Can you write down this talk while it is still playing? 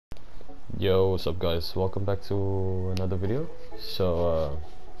Yo, what's up guys, welcome back to another video. So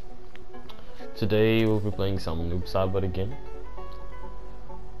today we'll be playing some Noob Saibot again,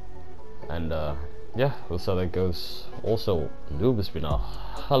 and yeah, we'll see how that goes. Also, Noob has been a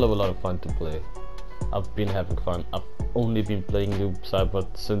hell of a lot of fun to play. I've been having fun. I've only been playing Noob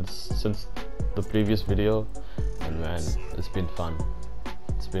Saibot since the previous video, and man, it's been fun.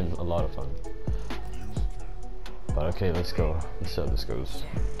 It's been a lot of fun. But okay, let's go. Let's see how this goes.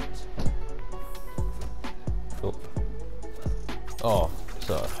 Oh,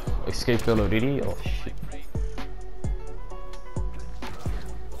 so escape fail already? Oh shit.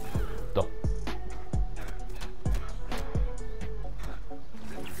 Duh.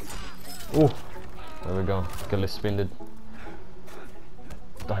 Oh, there we go. Get suspended.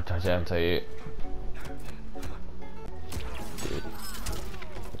 I'll tell you.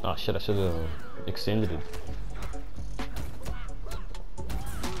 Ah shit, I should have extended it.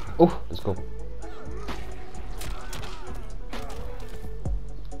 Oh, let's go.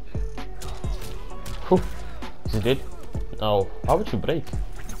 Is it dead? No. How would you break?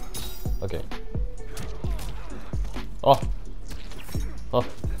 Okay. Oh. Oh.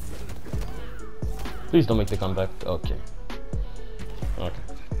 Please don't make the comeback. Okay. Okay.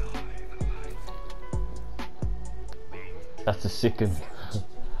 That's the second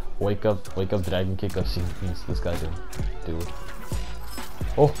wake up dragon kick I've seen this guy do.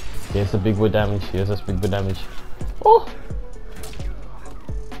 Oh, here's the big boy damage. Here's this big boy damage. Oh.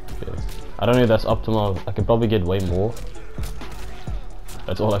 I don't know if that's optimal. I can probably get way more.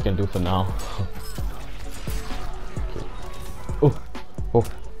 That's all I can do for now. Okay. Oh, oh,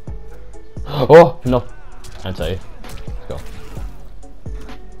 oh no! Anti. Let's go.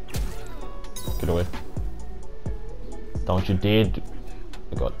 Get away! Don't you dare! Oh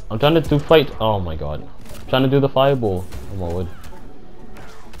my god! I'm trying to do fight. Oh my god! I'm trying to do the fireball. Oh my word!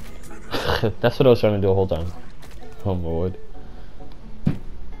 That's what I was trying to do the whole time. Oh my word!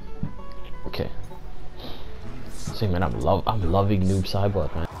 Okay. See, man, I'm loving Noob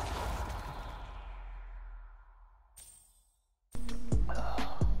Saibot, man.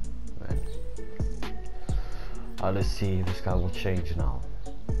 Man. Let's see if this guy will change now.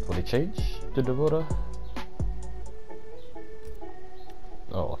 Will he change to Devora?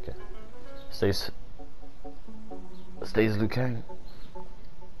 Oh, okay. Stays Liu Kang.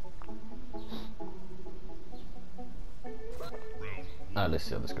 Let's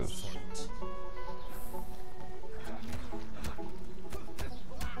see how this goes.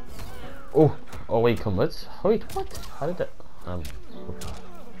 Oh wait, combats? Wait, what? How did that?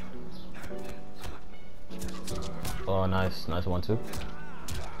 Oh, nice 1-2.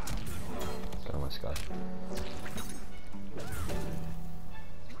 Got on my sky.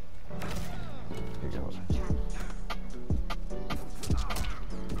 Here you go.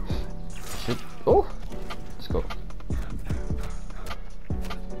 Shit. Oh, let's go.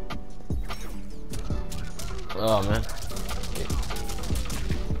 Oh man. Okay.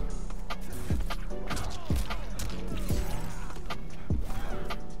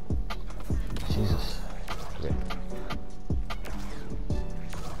 Jesus. Okay.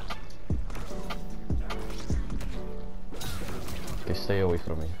 Okay, stay away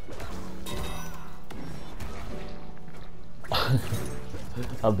from me.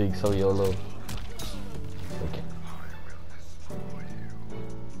 I'm being so YOLO. Okay.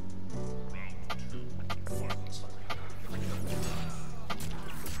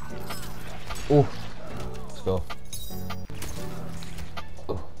 Oh, let's go.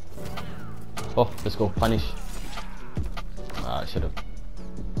 Oh, let's go. Punish. I should have.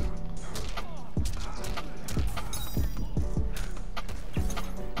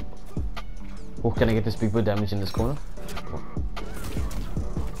 Oh, can I get this big boy damage in this corner? Oh.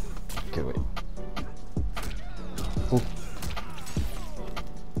 Okay, wait. Oh.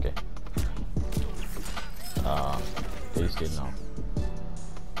 Okay. He's dead now.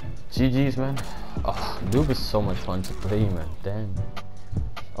 GG's, man. Oh, Noob is so much fun to play, man. Damn.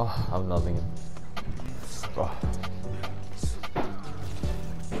 Oh, I'm loving it. Oh.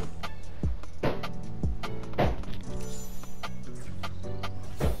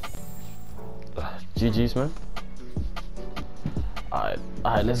 GG's, man.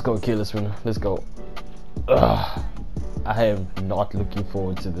 Alright, let's go kill this winner. Let's go. Ugh. I am not looking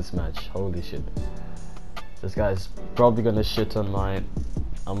forward to this match. Holy shit. This guy's probably gonna shit on my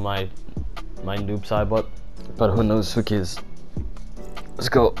Noob Saibot, but who knows, who cares. Let's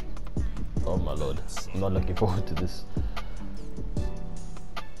go. Oh my lord, I'm not looking forward to this.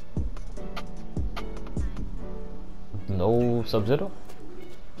 No Sub-Zero?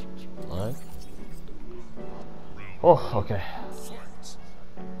 Alright. Oh, okay.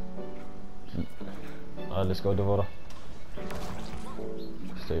 Let's go, Devora.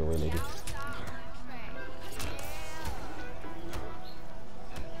 Stay away, lady.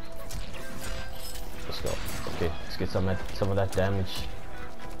 Let's go. Okay, let's get some of that damage.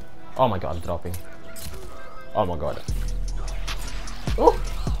 Oh my god, I'm dropping. Oh my god. Oh,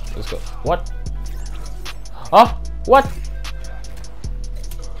 let's go. What? Ah, what?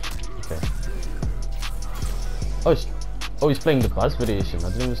 Okay. Oh, he's playing the buzz variation. I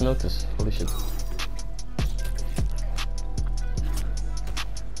didn't even notice. Holy shit.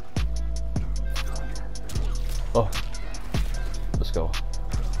 Oh, let's go.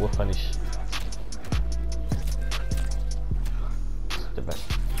 We'll punish. The best.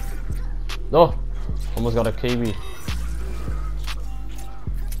 No, almost got a KB.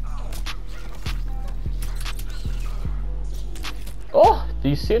 Oh,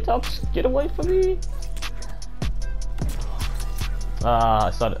 these setups, get away from me! I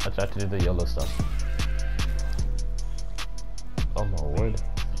tried to do the yellow stuff. Oh my word.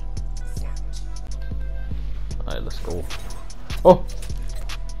 Alright, let's go. Oh!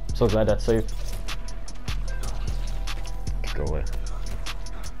 So glad that's safe. Go away.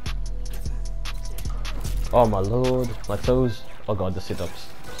 Oh my lord, my toes. Oh god, the sit-ups.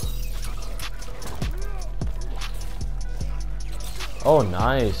 Oh,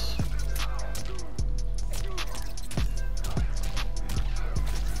 nice.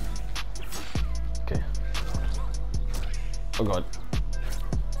 Okay. Oh god.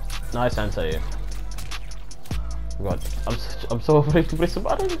 Nice answer here. Oh god, I'm so afraid to press the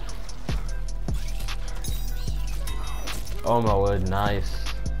button. Oh my word, nice.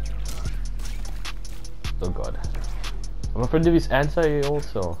 Oh god. I'm afraid of his answer here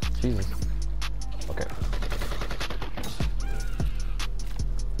also. Jesus. Okay.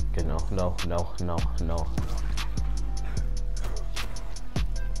 Okay, no.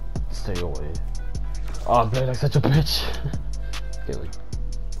 Stay away. Oh, I'm playing like such a bitch. Okay, wait.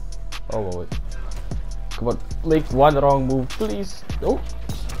 Oh, wait. Come on, make one wrong move, please. Oh.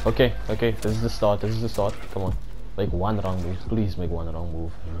 Okay, this is the start. Come on. Make one wrong move. Please make one wrong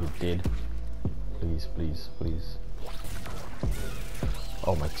move. You did. Please.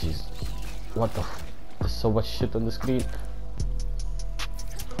 Oh my jeez. What the f? There's so much shit on the screen.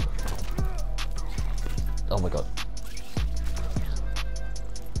 Oh my god.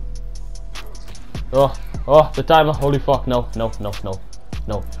 Oh, the timer. Holy fuck. No.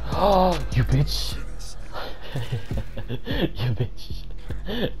 Oh, you bitch. You bitch.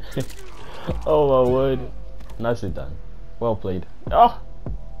 Oh my word. Nicely done. Well played. Oh,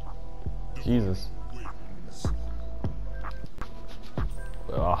 Jesus.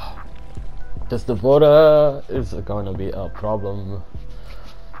 Oh, just the border is gonna be a problem.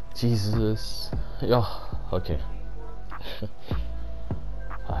 Jesus. Yeah. Okay.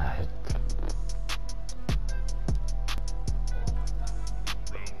 Alright.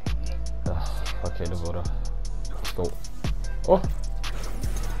 Okay, the border. Let's go. Oh.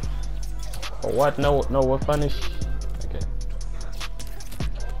 Oh, what? No, we're punished. Okay.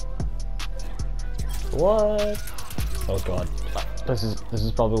 What? Oh god. This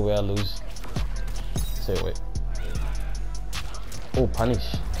is probably where I lose. Say wait. Oh,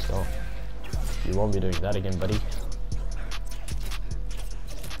 punish. So you won't be doing that again, buddy.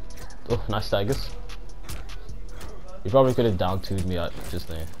 Oh, nice tigers. You probably could have down 2'd me out just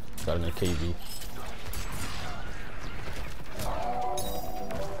there. Got in a KB.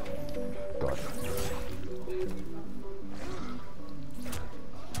 God.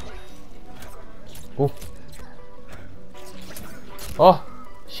 Oh. Oh,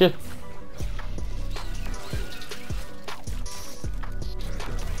 shit.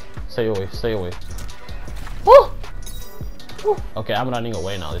 Stay away. Oh! Oh! Okay, I'm running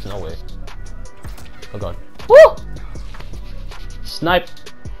away now, there's no way. Oh god. Woo! Snipe!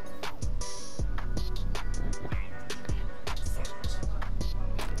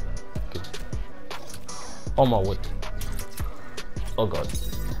 Okay. Oh my word. Oh god.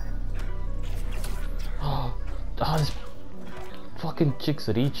 Oh, this fucking chick's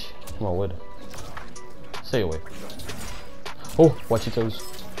reach. Oh my word. Stay away. Oh, watch your toes.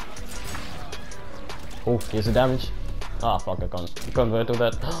 Oh, here's the damage. Ah, fuck, I can't convert to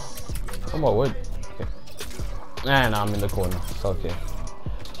that. Oh my word. Okay. And I'm in the corner. Okay.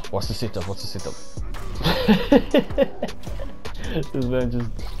 What's the setup? This man just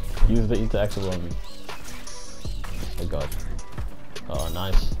used the interaction on me. Oh god. Oh,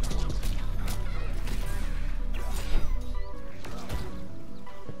 nice.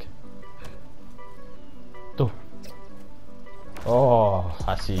 Okay. Oh,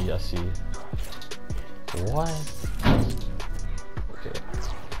 I see. What? Okay,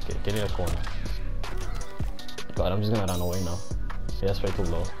 get in the corner. God, I'm just gonna run away now. Yeah, that's way too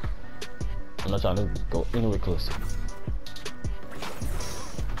low. I'm not trying to go anywhere closer.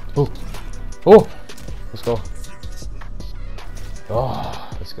 Oh, oh, let's go. Oh,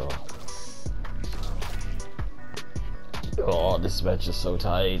 let's go. Oh, this match is so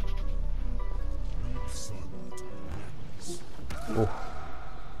tight. Oh,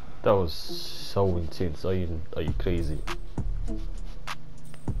 that was so intense. Are you crazy?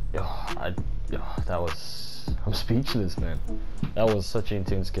 That was. I'm speechless, man. That was such an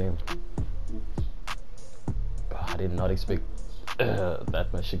intense game. I did not expect that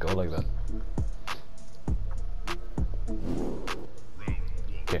match to go like that.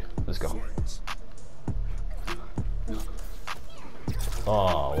 Okay, let's go.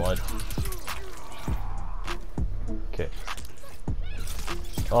 Oh, what? Okay.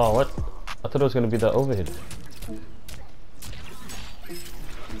 Oh, what? I thought it was gonna be the overhead.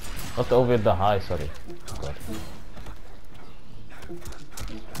 Not the overhead, the high, sorry. God.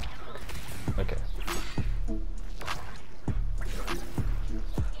 Okay.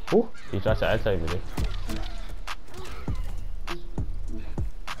 Oh, he tried to outside me there.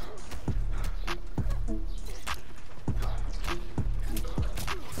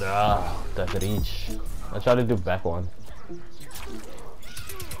 Ah, that reach. I tried to do back one.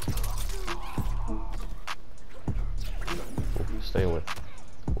 Oh, stay away.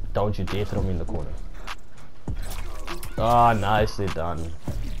 Don't you dare throw me in the corner. Ah, nicely done.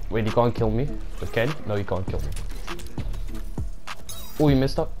 Wait, you can't kill me? But can you? No, you can't kill me. Oh, you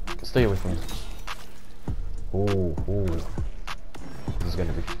messed up. Stay away from me. Oh, oh. This is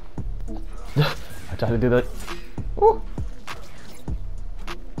gonna be. I tried to do that. Oh.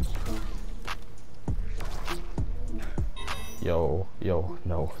 Yo,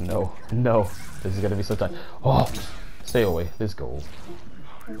 no, no, no. This is gonna be so tight. Oh, stay away. Let's go.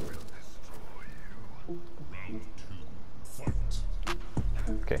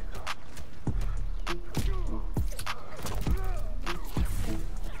 Okay.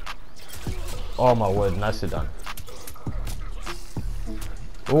 Oh my word, nicely done.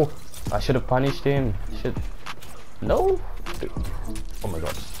 Oh, I should have punished him. Shit. No. Oh my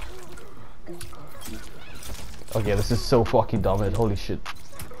god. Okay, this is so fucking dominant. Holy shit.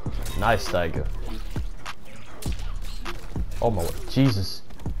 Nice, Tiger. Oh my word. Jesus.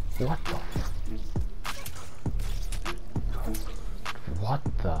 What the? What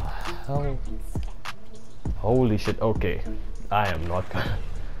the hell? Holy shit. Okay. I am not gonna.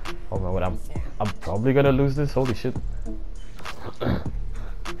 Oh my word. I'm probably gonna lose this. Holy shit.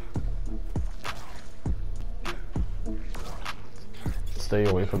 Stay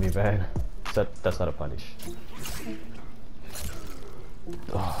away from me, man. That's not a punish.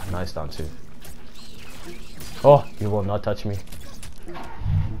 Oh, nice down too. Oh, you will not touch me.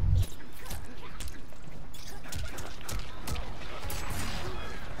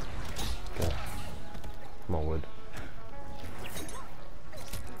 Okay. Come on, wood.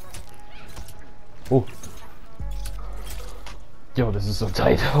 Oh. Yo, this is so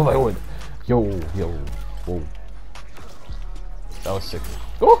tight. Oh my word. Yo. Whoa. That was sick.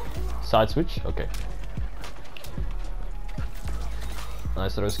 Oh! Side switch? Okay.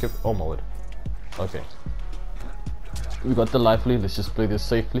 Nice throw skip. Oh my word. Okay. We got the life lead. Let's just play this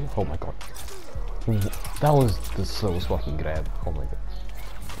safely. Oh my god. That was the slowest fucking grab. Oh my god.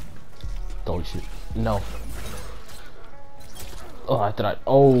 Don't shoot. No. Oh, I tried.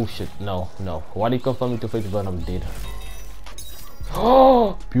 Oh shit. No. Why did he confirm me to face burn? I'm dead.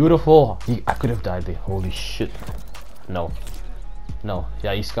 Oh, beautiful. I could have died there. Holy shit. No.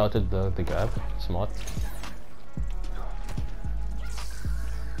 Yeah, he scouted the grab. Smart.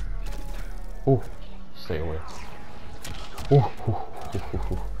 Oh, stay away. Oh.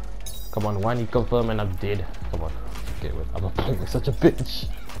 Come on, why need confirm and I'm dead. Come on. Okay, wait. I'm playing like such a bitch.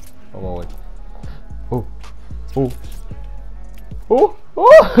 Come on, wait. Oh.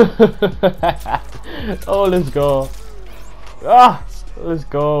 Oh, let's go. Let's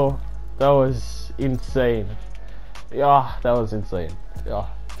go. That was insane. Yeah, that was insane. Yeah.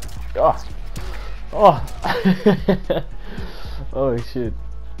 Oh. Oh shit.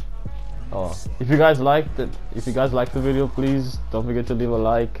 Oh, if you guys liked the video, please don't forget to leave a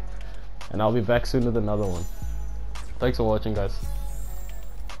like, and I'll be back soon with another one. Thanks for watching, guys.